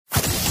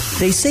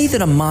They say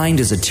that a mind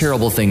is a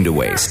terrible thing to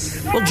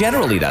waste. Well,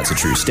 generally that's a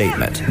true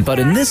statement. But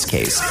in this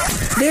case,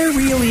 there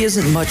really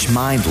isn't much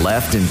mind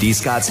left in D.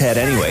 Scott's head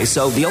anyway,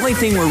 so the only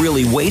thing we're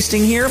really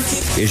wasting here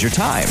is your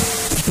time.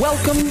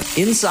 Welcome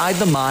inside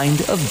the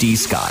mind of D.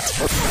 Scott.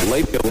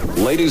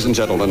 Ladies and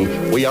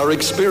gentlemen, we are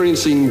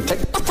experiencing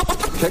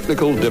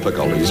technical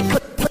difficulties.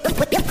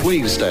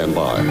 Please stand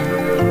by.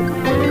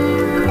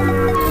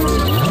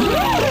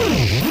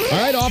 All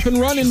right, off and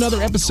running,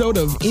 another episode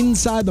of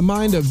Inside the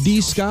Mind of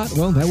D. Scott.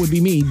 Well, that would be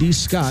me, D.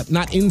 Scott,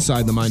 not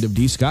Inside the Mind of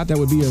D. Scott. That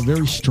would be a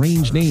very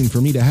strange name for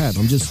me to have.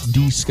 I'm just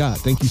D. Scott.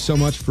 Thank you so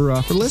much for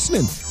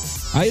listening.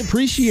 I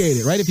appreciate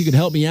it, right? If you could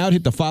help me out,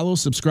 hit the follow,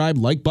 subscribe,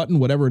 like button,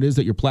 whatever it is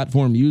that your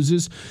platform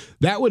uses.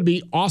 That would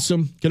be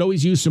awesome. Could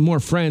always use some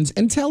more friends.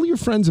 And tell your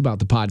friends about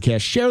the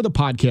podcast. Share the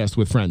podcast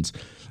with friends.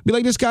 Be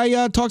like, this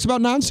guy talks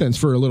about nonsense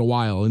for a little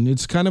while, and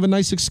it's kind of a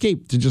nice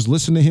escape to just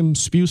listen to him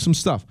spew some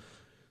stuff.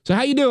 So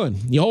how you doing?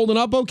 You holding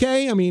up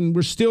okay? I mean,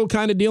 we're still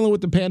kind of dealing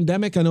with the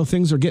pandemic. I know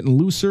things are getting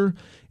looser,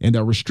 and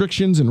our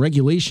restrictions and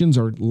regulations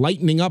are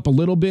lightening up a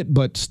little bit,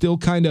 but still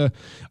kind of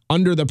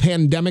under the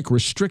pandemic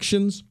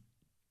restrictions.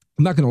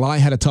 I'm not going to lie, I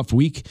had a tough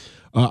week.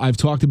 I've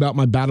talked about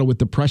my battle with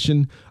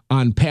depression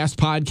on past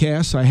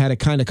podcasts. I had to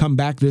kind of come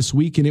back this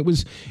week, and it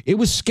was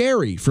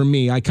scary for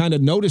me. I kind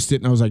of noticed it,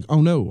 and I was like,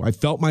 oh no, I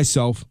felt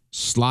myself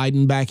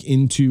sliding back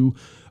into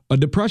a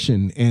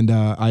depression, and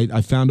I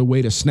found a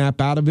way to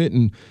snap out of it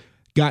and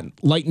got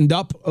lightened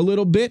up a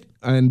little bit,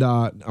 and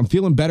I'm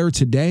feeling better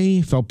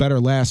today. Felt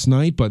better last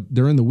night, but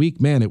during the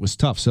week, man, it was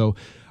tough. So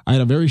I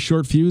had a very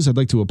short fuse. I'd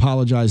like to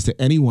apologize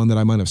to anyone that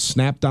I might have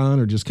snapped on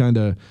or just kind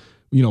of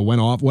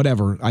went off,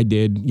 whatever I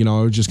did.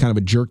 I was just kind of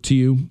a jerk to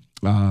you.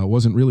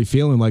 Wasn't really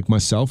feeling like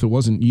myself. It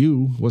wasn't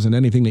you. Wasn't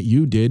anything that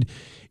you did.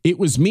 It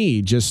was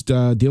me just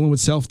dealing with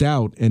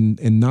self-doubt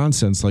and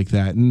nonsense like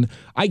that. And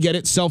I get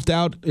it.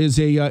 Self-doubt is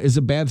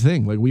a bad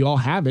thing. Like, we all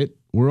have it.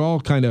 We're all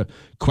kind of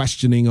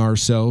questioning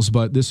ourselves.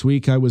 But this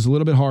week I was a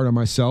little bit hard on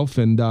myself,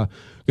 and going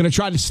to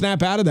try to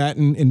snap out of that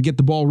and get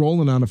the ball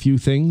rolling on a few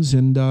things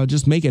and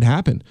just make it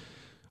happen.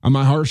 I'm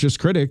my harshest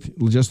critic,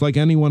 just like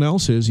anyone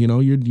else is.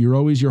 You're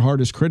always your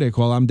hardest critic.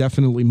 Well, I'm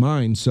definitely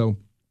mine. So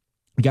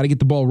I got to get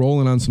the ball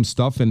rolling on some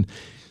stuff and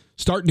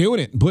start doing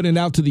it, putting it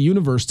out to the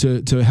universe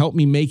to help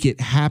me make it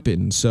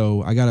happen.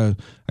 So I gotta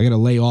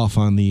lay off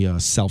on the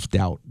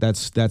self-doubt.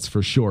 That's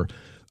for sure.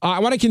 I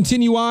want to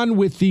continue on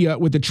with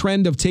the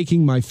trend of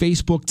taking my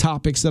Facebook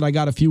topics that I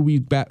got a few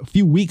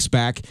weeks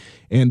back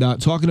and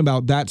talking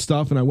about that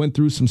stuff. And I went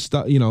through some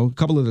stuff, a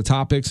couple of the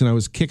topics, and I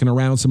was kicking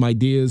around some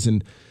ideas.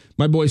 And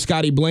my boy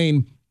Scotty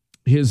Blaine,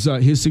 his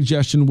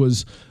suggestion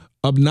was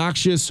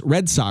obnoxious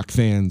Red Sox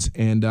fans,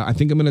 and I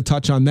think I'm going to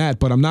touch on that,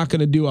 but I'm not going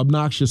to do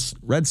obnoxious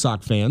Red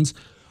Sox fans.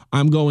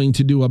 I'm going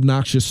to do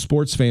obnoxious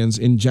sports fans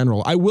in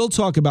general. I will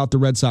talk about the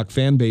Red Sox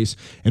fan base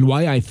and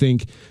why I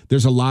think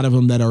there's a lot of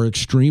them that are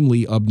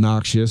extremely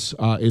obnoxious.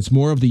 It's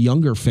more of the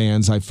younger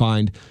fans, I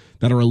find,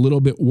 that are a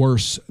little bit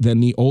worse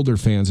than the older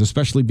fans,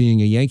 especially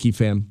being a Yankee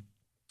fan.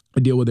 I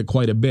deal with it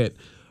quite a bit.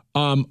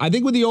 I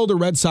think with the older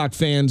Red Sox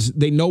fans,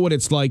 they know what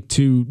it's like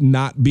to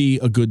not be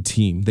a good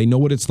team. They know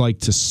what it's like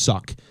to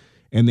suck.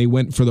 And they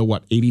went for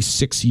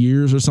 86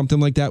 years or something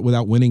like that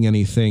without winning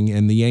anything.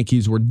 And the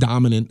Yankees were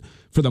dominant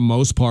for the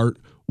most part,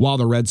 while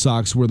the Red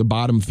Sox were the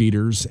bottom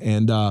feeders.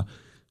 And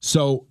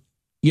so,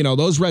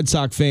 those Red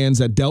Sox fans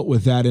that dealt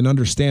with that and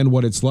understand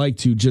what it's like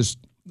to just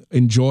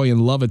enjoy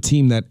and love a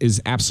team that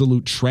is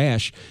absolute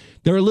trash,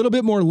 they're a little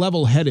bit more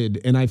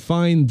level-headed. And I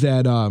find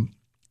that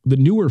the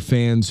newer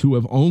fans who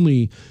have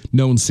only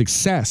known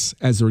success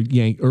as a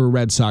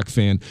Red Sox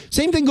fan,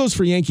 same thing goes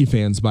for Yankee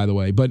fans, by the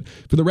way, but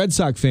for the Red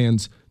Sox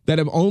fans that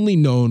have only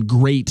known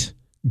great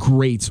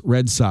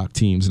Red Sox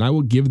teams, and I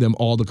will give them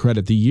all the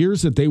credit. The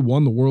years that they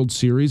won the World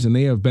Series, and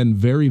they have been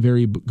very,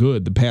 very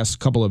good the past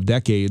couple of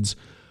decades,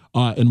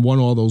 and won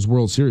all those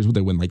World Series. Would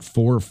they win like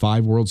 4 or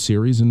 5 World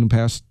Series in the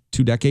past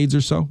 2 decades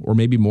or so, or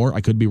maybe more? I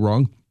could be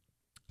wrong.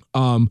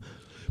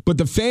 But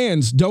the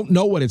fans don't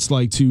know what it's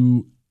like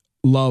to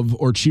love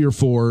or cheer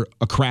for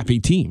a crappy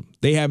team.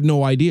 They have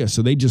no idea.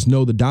 So they just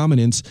know the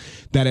dominance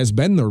that has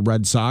been the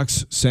Red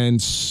Sox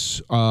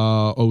since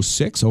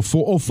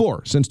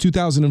 04, since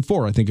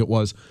 2004, I think it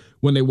was,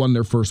 when they won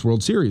their first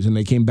World Series. And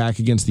they came back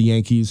against the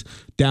Yankees,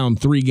 down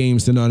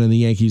 3-0, and the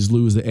Yankees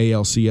lose the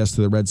ALCS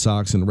to the Red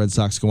Sox, and the Red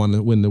Sox go on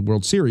to win the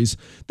World Series.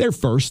 They're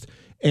first,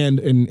 and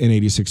in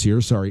 86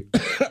 years, sorry.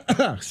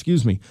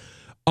 Excuse me.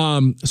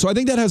 So I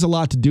think that has a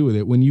lot to do with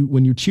it. When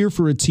you cheer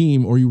for a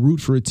team or you root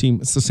for a team,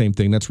 it's the same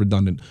thing. That's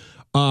redundant.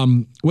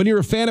 When you're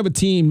a fan of a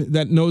team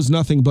that knows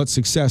nothing but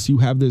success, you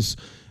have this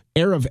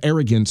air of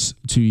arrogance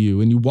to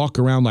you, and you walk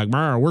around like,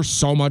 we're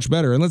so much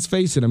better. And let's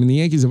face it, I mean, the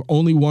Yankees have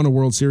only won a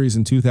World Series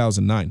in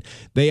 2009.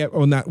 They have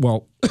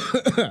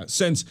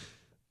since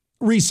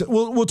recent.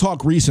 We'll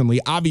talk recently.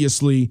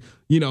 Obviously,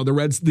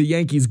 the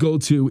Yankees go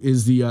to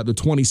is the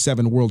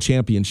 27 World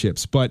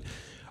Championships, but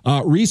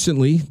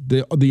Recently,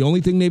 the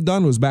only thing they've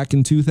done was back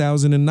in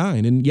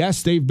 2009. And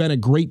yes, they've been a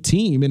great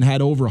team and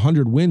had over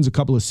 100 wins a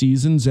couple of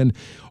seasons and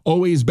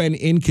always been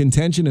in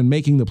contention and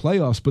making the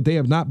playoffs, but they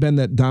have not been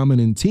that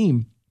dominant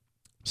team.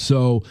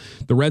 So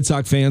the Red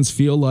Sox fans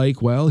feel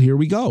like, well, here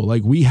we go.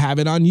 Like, we have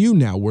it on you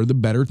now. We're the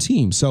better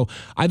team. So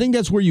I think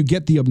that's where you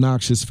get the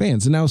obnoxious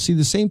fans. And now, see,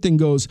 the same thing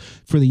goes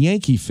for the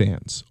Yankee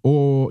fans.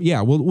 Or,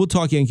 yeah, we'll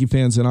talk Yankee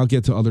fans, and I'll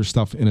get to other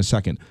stuff in a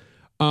second.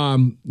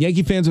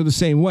 Yankee fans are the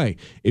same way.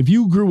 If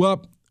you grew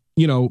up,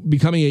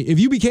 if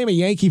you became a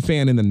Yankee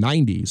fan in the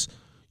 90s,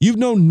 you've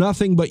known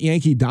nothing but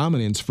Yankee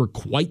dominance for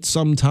quite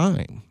some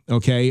time,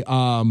 okay?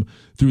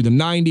 Through the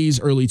 90s,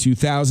 early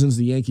 2000s,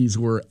 the Yankees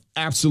were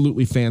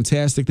absolutely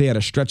fantastic. They had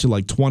a stretch of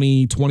like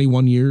 20,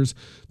 21 years,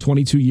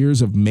 22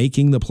 years of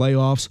making the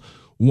playoffs,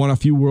 won a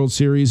few World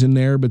Series in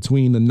there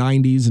between the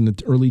 90s and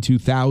the early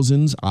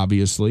 2000s,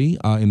 obviously.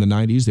 In the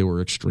 90s, they were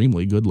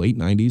extremely good, late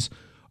 90s.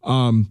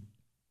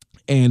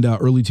 And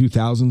early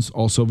 2000s,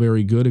 also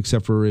very good,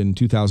 except for in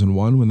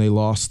 2001 when they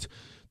lost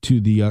to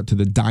the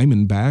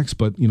Diamondbacks,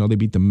 but they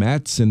beat the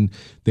Mets and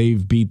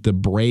they've beat the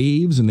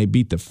Braves and they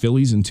beat the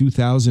Phillies in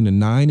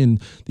 2009.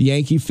 And the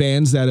Yankee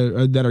fans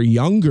that are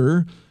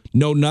younger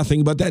know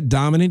nothing but that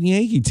dominant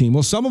Yankee team.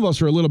 Well, some of us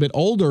are a little bit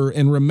older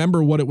and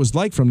remember what it was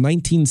like from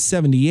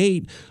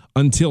 1978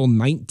 until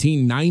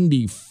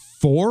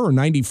 1994 or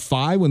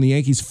 95 when the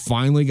Yankees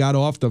finally got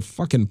off the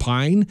fucking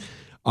pine.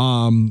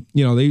 They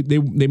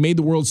made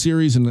the World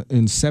Series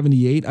in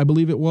 78, I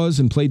believe it was,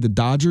 and played the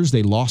Dodgers.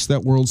 They lost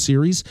that World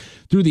Series.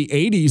 Through the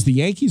 80s, the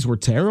Yankees were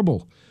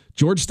terrible.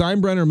 George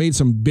Steinbrenner made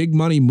some big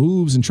money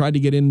moves and tried to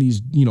get in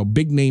these,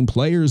 big name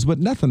players, but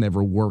nothing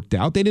ever worked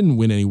out. They didn't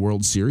win any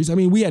World Series. I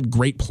mean, we had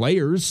great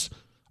players,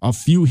 a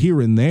few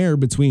here and there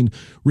between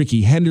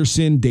Ricky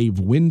Henderson, Dave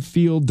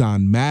Winfield,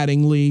 Don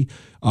Mattingly,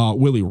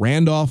 Willie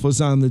Randolph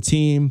was on the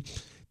team.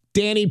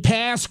 Danny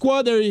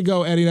Pasqua, there you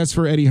go, Eddie. That's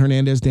for Eddie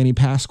Hernandez, Danny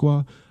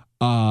Pasqua.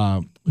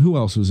 Who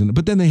else was in it?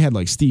 But then they had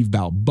like Steve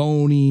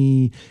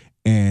Balboni,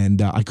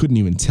 and I couldn't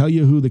even tell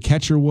you who the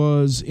catcher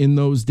was in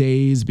those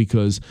days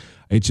because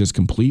it just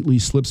completely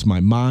slips my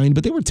mind.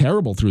 But they were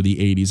terrible through the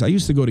 80s. I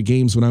used to go to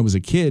games when I was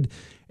a kid,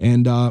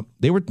 and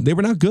they were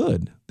not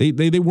good.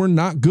 They were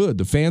not good.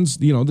 The fans,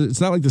 it's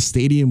not like the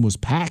stadium was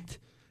packed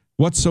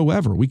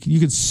whatsoever.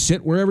 You could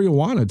sit wherever you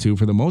wanted to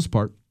for the most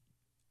part.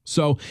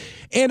 So,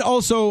 and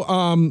also,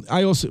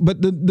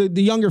 but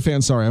the younger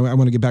fans, sorry, I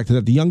want to get back to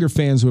that. The younger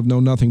fans who have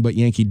known nothing but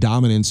Yankee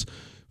dominance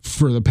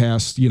for the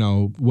past,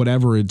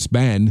 whatever it's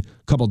been, a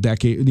couple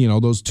decades,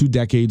 those 2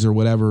 decades or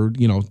whatever,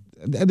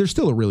 they're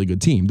still a really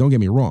good team. Don't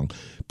get me wrong,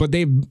 but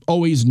they've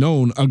always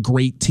known a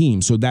great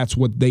team. So that's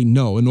what they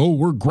know. And,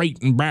 we're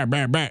great and blah,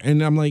 blah, blah.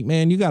 And I'm like,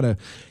 man, you gotta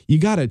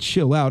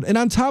chill out. And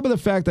on top of the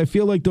fact, I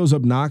feel like those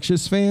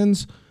obnoxious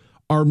fans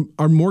are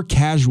more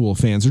casual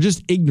fans or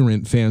just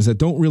ignorant fans that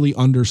don't really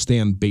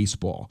understand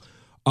baseball.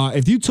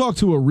 If you talk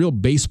to a real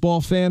baseball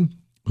fan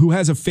who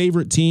has a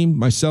favorite team,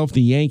 myself,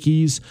 the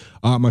Yankees,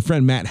 my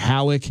friend Matt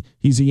Halleck,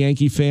 he's a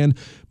Yankee fan.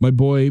 My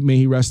boy, may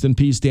he rest in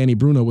peace, Danny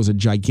Bruno was a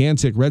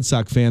gigantic Red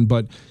Sox fan,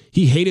 but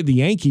he hated the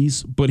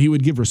Yankees, but he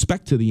would give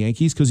respect to the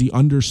Yankees because he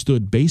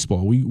understood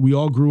baseball. We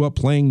all grew up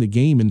playing the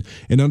game and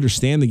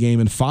understand the game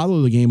and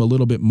follow the game a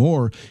little bit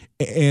more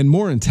and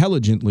more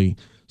intelligently.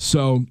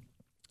 So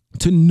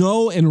to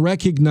know and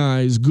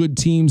recognize good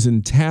teams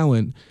and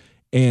talent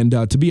and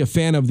to be a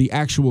fan of the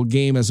actual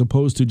game as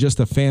opposed to just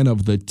a fan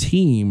of the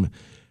team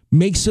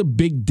makes a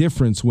big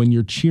difference when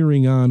you're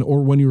cheering on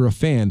or when you're a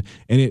fan.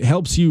 And it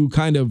helps you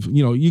kind of,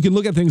 you can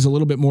look at things a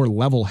little bit more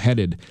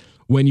level-headed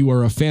when you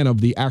are a fan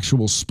of the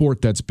actual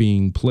sport that's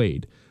being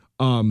played.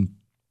 And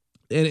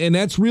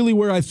that's really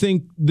where I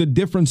think the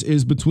difference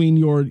is between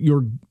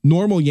your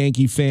normal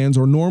Yankee fans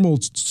or normal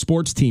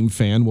sports team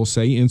fan, we'll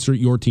say, insert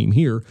your team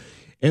here,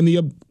 and the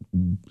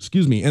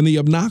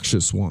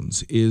obnoxious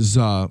ones is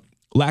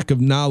lack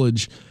of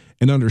knowledge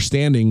and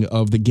understanding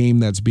of the game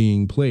that's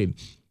being played.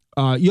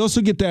 You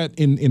also get that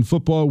in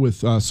football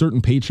with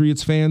certain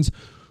Patriots fans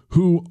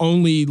who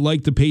only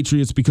like the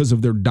Patriots because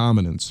of their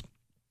dominance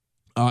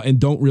and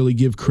don't really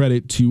give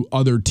credit to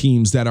other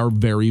teams that are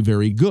very,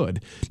 very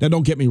good. Now,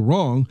 don't get me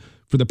wrong.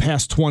 For the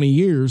past 20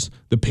 years,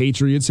 the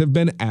Patriots have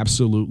been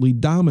absolutely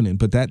dominant,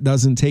 but that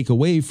doesn't take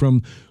away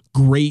from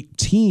great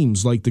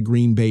teams like the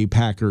Green Bay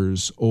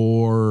Packers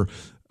or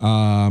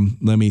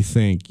let me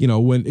think,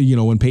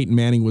 when Peyton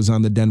Manning was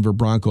on the Denver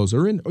Broncos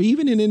or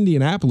even in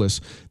Indianapolis,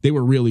 they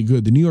were really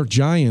good. The New York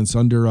Giants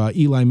under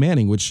Eli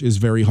Manning, which is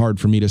very hard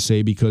for me to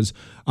say because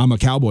I'm a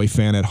Cowboy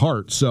fan at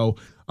heart. So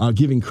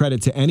giving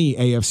credit to any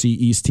AFC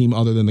East team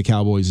other than the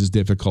Cowboys is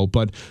difficult.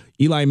 But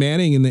Eli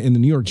Manning in the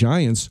New York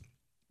Giants,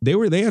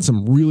 they had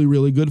some really,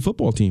 really good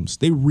football teams.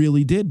 They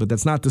really did, but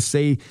that's not to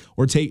say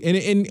or take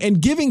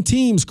and giving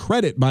teams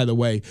credit, by the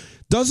way,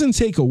 doesn't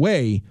take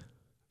away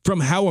from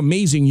how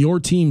amazing your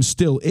team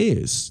still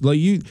is. Like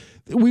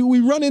we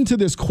run into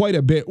this quite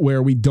a bit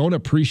where we don't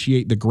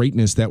appreciate the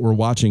greatness that we're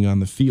watching on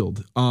the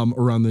field,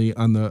 or on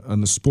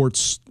the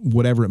sports,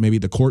 whatever it may be,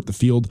 the court, the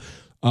field,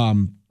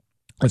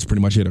 That's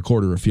pretty much it, a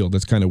quarter of a field.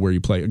 That's kind of where you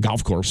play a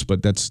golf course,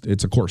 but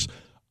it's a course.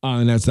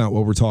 And that's not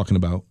what we're talking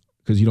about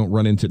because you don't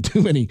run into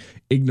too many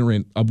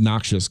ignorant,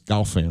 obnoxious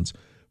golf fans.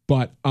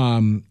 But,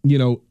 I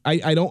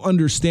don't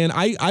understand.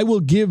 I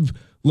will give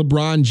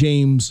LeBron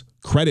James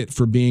credit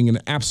for being an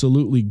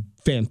absolutely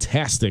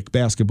fantastic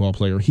basketball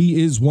player.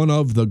 He is one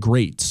of the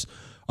greats.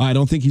 I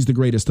don't think he's the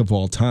greatest of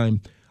all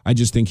time. I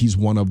just think he's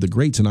one of the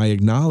greats, and I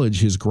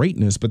acknowledge his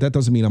greatness, but that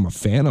doesn't mean I'm a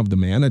fan of the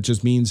man. It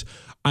just means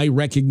I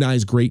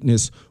recognize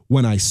greatness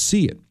when I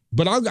see it.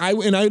 But I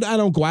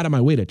don't go out of my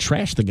way to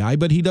trash the guy,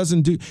 but he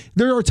doesn't do.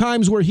 There are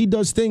times where he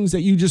does things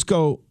that you just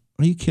go,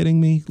 "Are you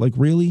kidding me? Like,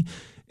 really?"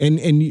 And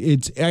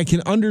I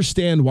can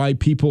understand why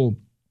people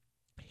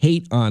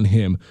hate on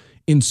him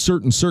in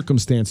certain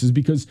circumstances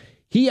because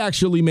he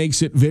actually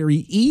makes it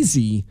very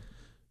easy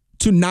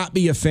to not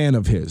be a fan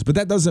of his. But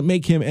that doesn't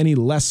make him any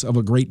less of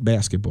a great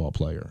basketball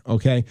player,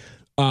 okay?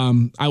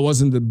 I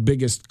wasn't the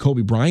biggest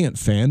Kobe Bryant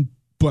fan,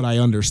 but I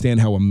understand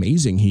how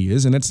amazing he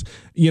is. And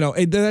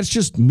that's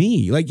just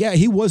me. Like, yeah,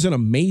 he was an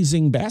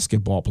amazing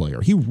basketball player.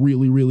 He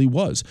really, really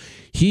was.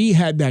 He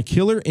had that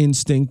killer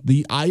instinct,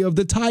 the eye of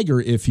the tiger,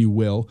 if you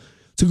will,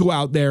 to go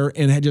out there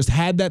and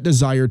had that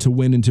desire to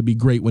win and to be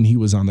great when he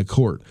was on the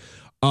court.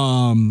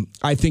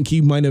 I think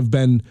he might have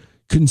been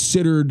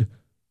considered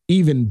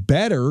even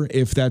better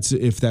if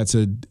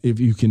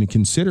you can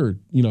consider,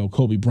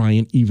 Kobe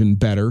Bryant even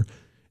better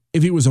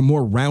if he was a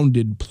more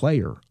rounded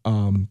player.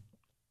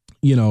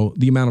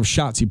 The amount of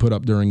shots he put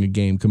up during a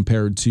game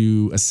compared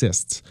to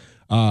assists.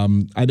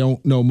 I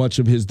don't know much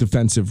of his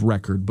defensive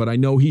record, but I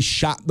know he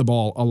shot the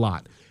ball a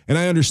lot. And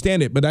I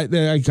understand it, but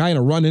I kind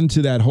of run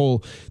into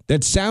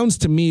that sounds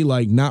to me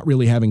like not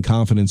really having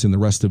confidence in the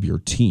rest of your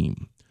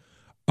team.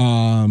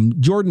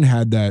 Jordan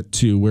had that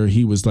too, where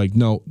he was like,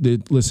 "No,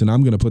 listen,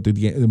 I'm going to put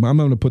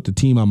the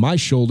team on my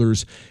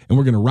shoulders, and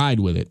we're going to ride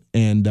with it."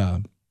 And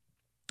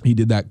he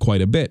did that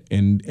quite a bit.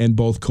 And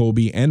both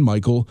Kobe and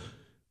Michael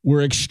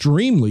were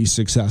extremely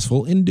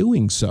successful in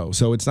doing so.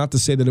 So it's not to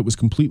say that it was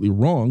completely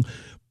wrong,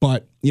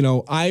 but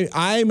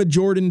I'm a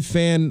Jordan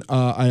fan.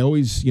 I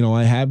always,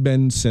 I have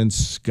been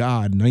since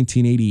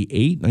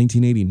 1988,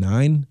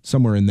 1989,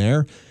 somewhere in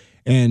there.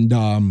 And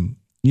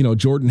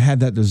Jordan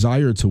had that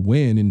desire to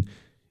win, and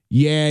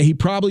yeah, he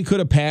probably could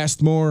have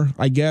passed more,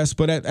 I guess.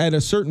 But at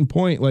a certain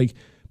point, like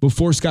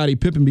before Scottie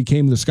Pippen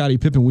became the Scottie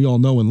Pippen we all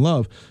know and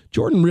love,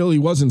 Jordan really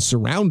wasn't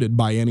surrounded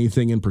by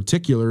anything in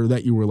particular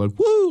that you were like,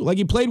 woo. Like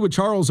he played with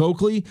Charles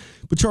Oakley,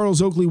 but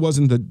Charles Oakley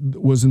wasn't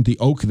the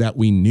Oak that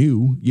we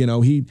knew.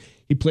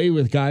 He played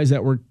with guys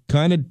that were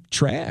kind of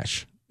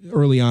trash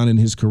early on in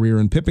his career,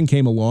 and Pippen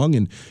came along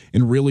and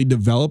really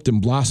developed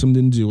and blossomed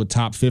into a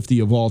top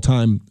 50 of all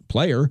time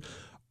player.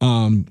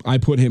 I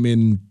put him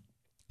in.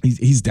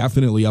 He's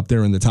definitely up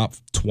there in the top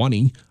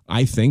 20,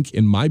 I think,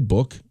 in my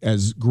book,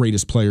 as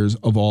greatest players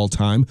of all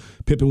time.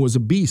 Pippen was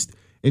a beast,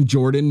 and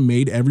Jordan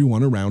made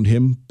everyone around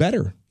him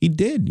better. He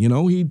did,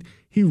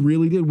 he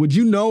really did. Would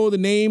you know the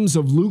names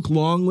of Luke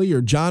Longley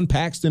or John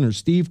Paxton or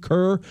Steve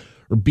Kerr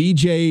or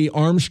B.J.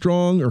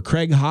 Armstrong or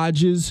Craig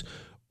Hodges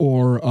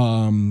or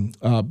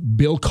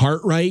Bill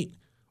Cartwright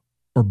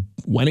or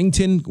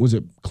Wennington? Was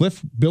it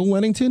Bill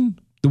Wennington?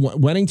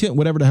 Wennington,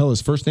 whatever the hell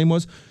his first name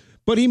was.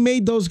 But he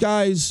made those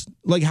guys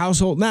like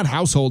not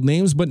household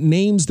names, but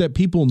names that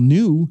people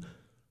knew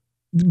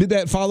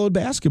that followed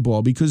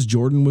basketball because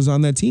Jordan was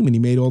on that team and he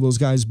made all those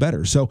guys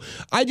better. So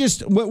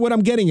what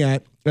I'm getting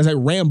at, as I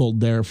rambled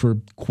there for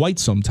quite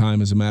some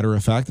time, as a matter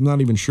of fact, I'm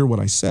not even sure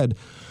what I said.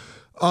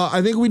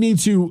 I think we need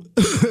to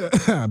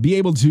be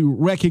able to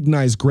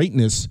recognize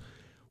greatness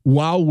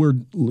while we're,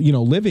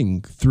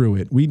 living through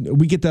it. We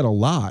get that a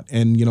lot.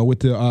 And,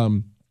 with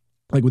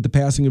the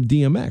passing of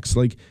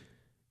DMX,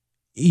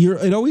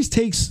 it always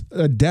takes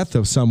a death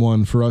of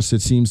someone for us,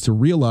 it seems, to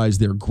realize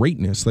their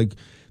greatness. Like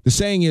the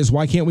saying is,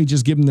 why can't we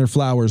just give them their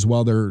flowers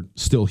while they're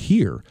still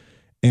here?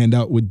 And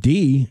with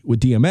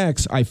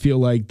DMX, I feel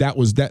like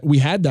that we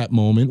had that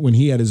moment when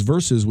he had his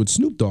verses with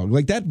Snoop Dogg.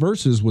 Like that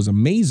verses was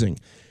amazing.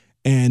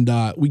 And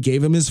we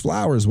gave him his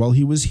flowers while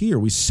he was here.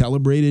 We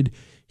celebrated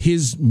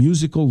his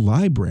musical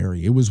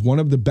library. It was one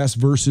of the best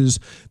verses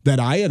that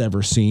I had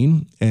ever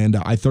seen, and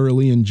I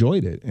thoroughly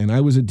enjoyed it. And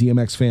I was a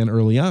DMX fan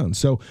early on.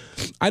 So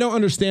I don't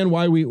understand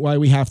why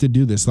we have to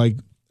do this. Like,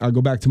 I'll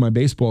go back to my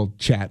baseball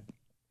chat.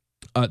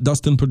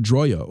 Dustin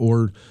Pedroia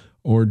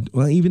or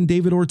even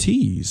David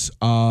Ortiz,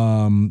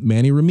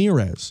 Manny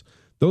Ramirez.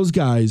 Those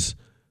guys,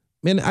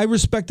 man, I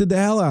respected the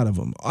hell out of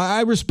them.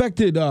 I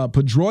respected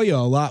Pedroia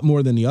a lot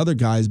more than the other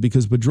guys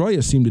because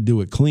Pedroia seemed to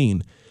do it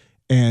clean.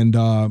 And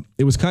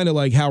it was kind of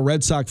like how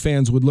Red Sox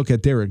fans would look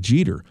at Derek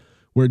Jeter,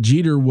 where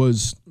Jeter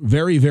was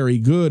very, very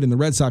good and the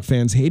Red Sox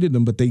fans hated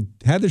him, but they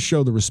had to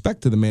show the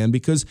respect to the man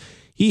because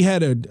he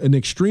had an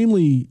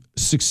extremely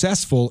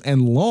successful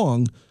and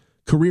long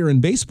career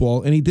in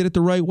baseball, and he did it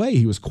the right way.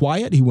 He was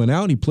quiet. He went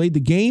out. He played the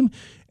game,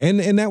 and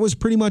that was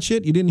pretty much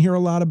it. You didn't hear a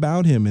lot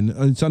about him, and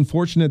it's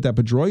unfortunate that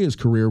Pedroia's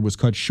career was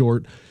cut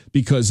short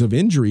because of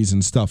injuries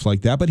and stuff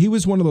like that, but he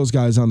was one of those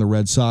guys on the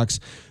Red Sox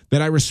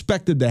that I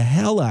respected the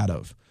hell out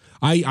of.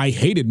 I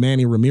hated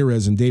Manny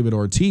Ramirez and David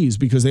Ortiz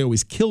because they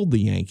always killed the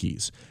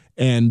Yankees.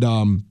 And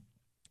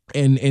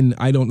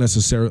I don't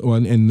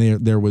necessarily, and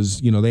there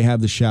was, they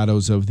have the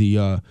shadows of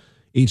the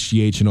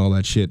HGH and all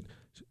that shit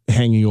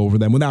hanging over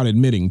them without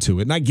admitting to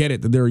it. And I get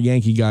it that there are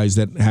Yankee guys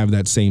that have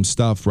that same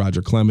stuff,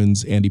 Roger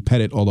Clemens, Andy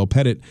Pettitte, although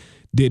Pettitte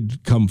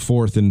did come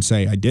forth and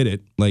say, I did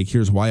it. Like,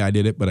 here's why I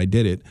did it, but I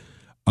did it.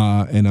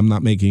 And I'm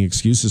not making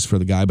excuses for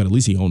the guy, but at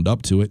least he owned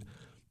up to it.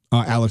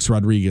 Alex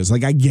Rodriguez,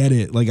 like, I get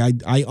it. Like,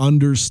 I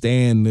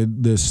understand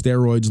the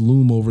steroids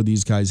loom over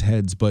these guys'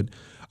 heads, but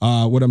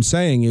what I'm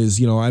saying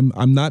is,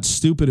 I'm not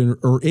stupid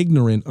or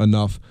ignorant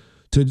enough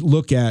to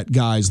look at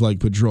guys like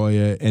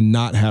Pedroia and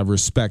not have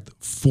respect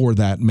for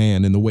that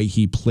man and the way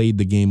he played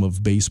the game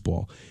of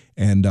baseball.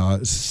 And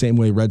same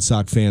way Red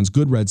Sox fans,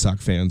 good Red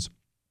Sox fans,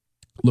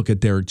 look at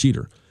Derek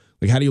Jeter.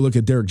 Like, how do you look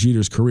at Derek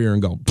Jeter's career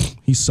and go,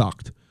 he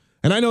sucked?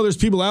 And I know there's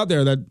people out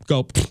there that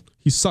go,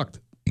 he sucked.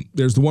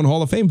 There's the one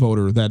Hall of Fame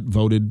voter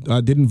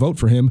that didn't vote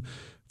for him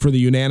for the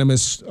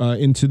unanimous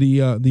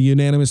the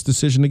unanimous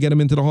decision to get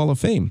him into the Hall of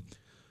Fame.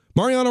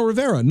 Mariano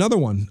Rivera, another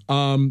one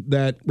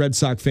that Red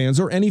Sox fans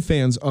or any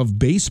fans of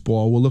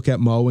baseball will look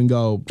at Mo and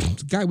go,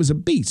 the guy was a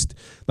beast.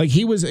 Like,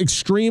 he was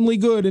extremely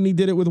good, and he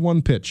did it with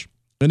one pitch.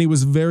 And he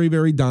was very,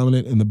 very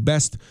dominant and the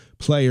best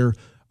player,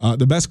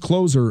 the best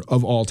closer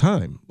of all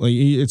time. Like,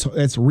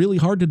 it's really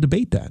hard to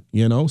debate that,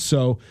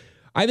 So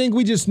I think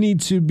we just need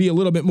to be a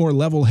little bit more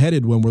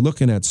level-headed when we're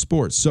looking at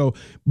sports. So,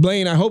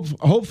 Blaine,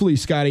 hopefully,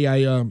 Scotty,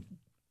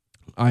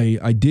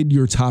 I did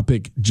your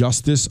topic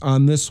justice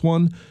on this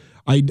one.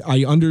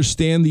 I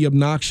understand the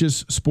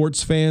obnoxious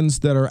sports fans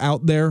that are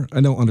out there.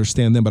 I don't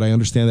understand them, but I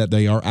understand that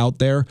they are out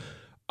there.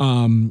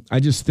 I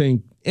just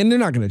think, and they're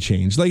not going to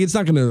change. Like,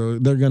 they're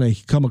going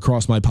to come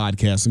across my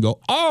podcast and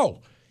go,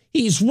 oh,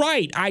 he's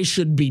right. I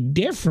should be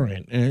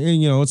different.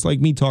 And it's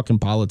like me talking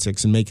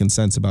politics and making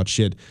sense about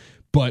shit.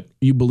 But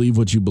you believe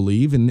what you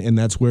believe, and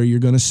that's where you're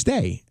going to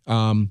stay.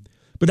 But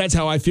that's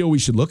how I feel we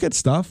should look at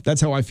stuff.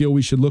 That's how I feel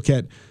we should look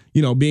at,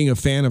 being a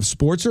fan of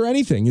sports or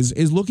anything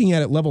is looking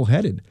at it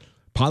level-headed.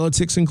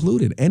 Politics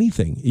included,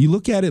 anything. You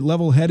look at it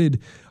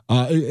level-headed,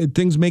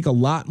 things make a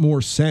lot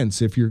more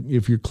sense if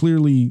you're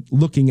clearly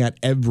looking at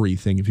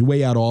everything. If you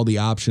weigh out all the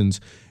options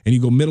and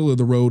you go middle of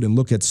the road and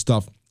look at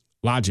stuff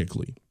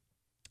logically.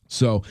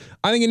 So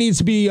I think it needs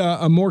to be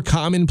a more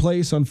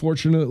commonplace.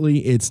 Unfortunately,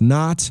 it's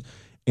not.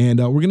 And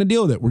we're going to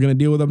deal with it. We're going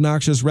to deal with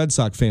obnoxious Red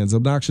Sox fans,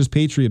 obnoxious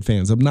Patriot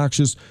fans,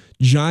 obnoxious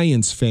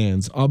Giants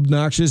fans,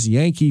 obnoxious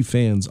Yankee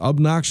fans,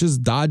 obnoxious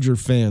Dodger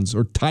fans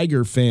or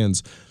Tiger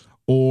fans,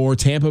 or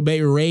Tampa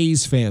Bay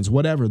Rays fans,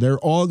 whatever. They're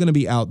all going to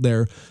be out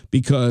there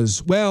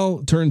because,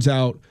 well, turns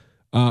out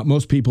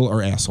most people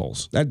are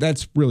assholes.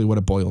 That's really what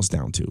it boils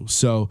down to.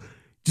 So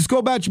just go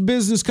about your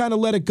business, kind of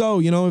let it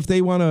go. If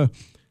they want to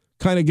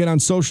kind of get on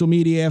social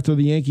media after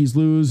the Yankees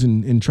lose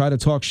and try to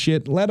talk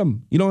shit, let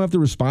them. You don't have to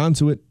respond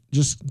to it.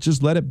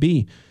 Just let it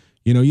be.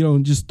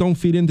 Don't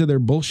feed into their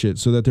bullshit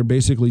so that they're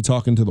basically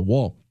talking to the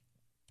wall.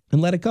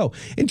 And let it go.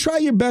 And try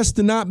your best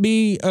to not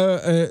be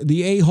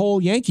the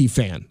a-hole Yankee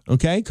fan,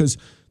 okay? Because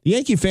the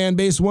Yankee fan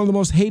base is one of the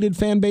most hated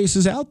fan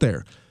bases out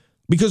there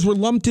because we're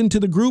lumped into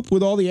the group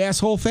with all the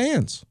asshole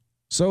fans.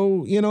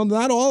 So,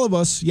 not all of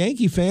us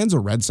Yankee fans or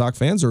Red Sox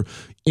fans or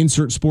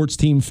insert sports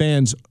team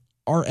fans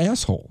are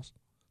assholes.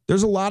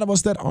 There's a lot of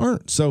us that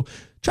aren't. So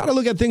try to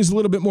look at things a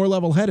little bit more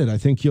level-headed. I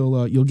think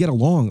you'll get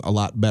along a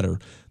lot better.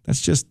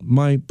 That's just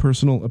my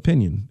personal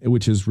opinion,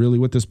 which is really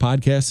what this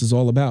podcast is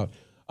all about.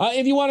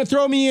 If you want to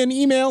throw me an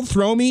email,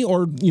 throw me,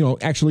 or,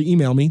 actually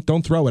email me.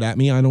 Don't throw it at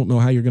me. I don't know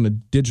how you're going to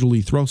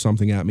digitally throw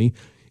something at me.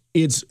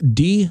 It's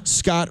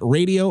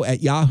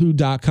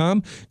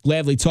dscottradio@yahoo.com.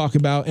 Gladly talk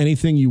about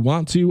anything you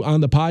want to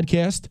on the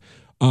podcast.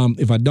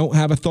 If I don't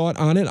have a thought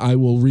on it, I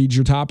will read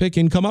your topic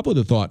and come up with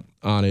a thought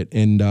on it,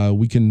 and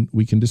we can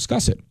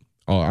discuss it.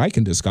 Or I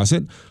can discuss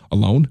it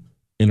alone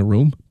in a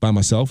room by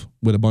myself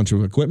with a bunch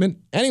of equipment.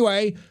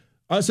 Anyway,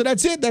 so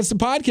that's it. That's the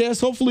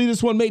podcast. Hopefully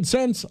this one made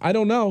sense. I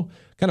don't know.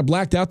 Kind of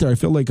blacked out there. I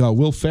feel like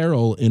Will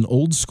Ferrell in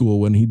Old School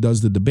when he does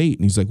the debate.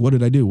 And he's like, what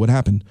did I do? What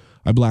happened?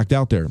 I blacked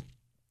out there.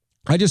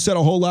 I just said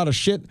a whole lot of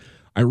shit.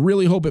 I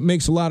really hope it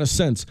makes a lot of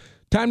sense.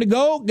 Time to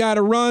go. Got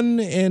to run.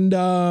 And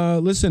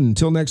listen,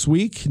 until next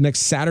week,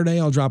 next Saturday,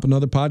 I'll drop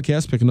another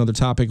podcast, pick another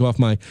topic off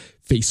my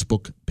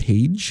Facebook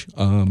page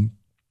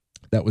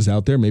that was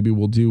out there. Maybe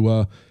we'll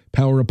do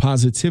Power of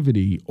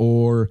Positivity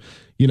or,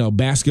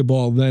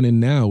 basketball then and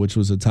now, which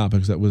was a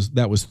topic that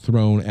was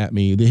thrown at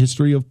me. The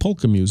history of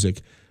polka music.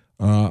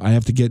 I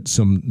have to get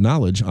some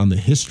knowledge on the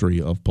history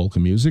of polka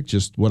music,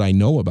 just what I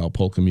know about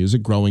polka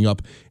music, growing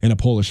up in a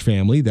Polish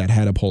family that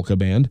had a polka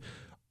band.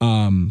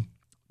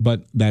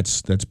 But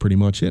that's pretty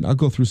much it. I'll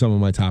go through some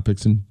of my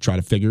topics and try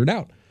to figure it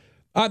out.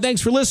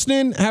 Thanks for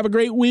listening. Have a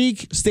great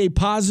week. Stay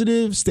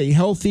positive. Stay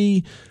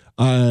healthy.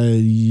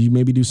 You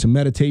maybe do some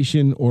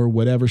meditation or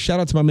whatever. Shout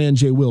out to my man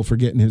Jay Will for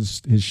getting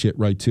his shit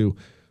right too.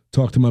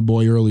 Talked to my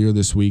boy earlier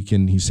this week,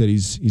 and he said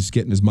he's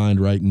getting his mind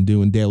right and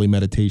doing daily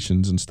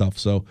meditations and stuff.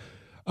 So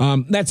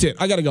that's it.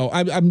 I got to go.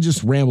 I'm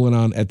just rambling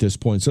on at this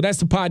point. So that's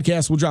the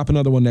podcast. We'll drop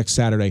another one next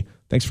Saturday.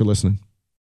 Thanks for listening.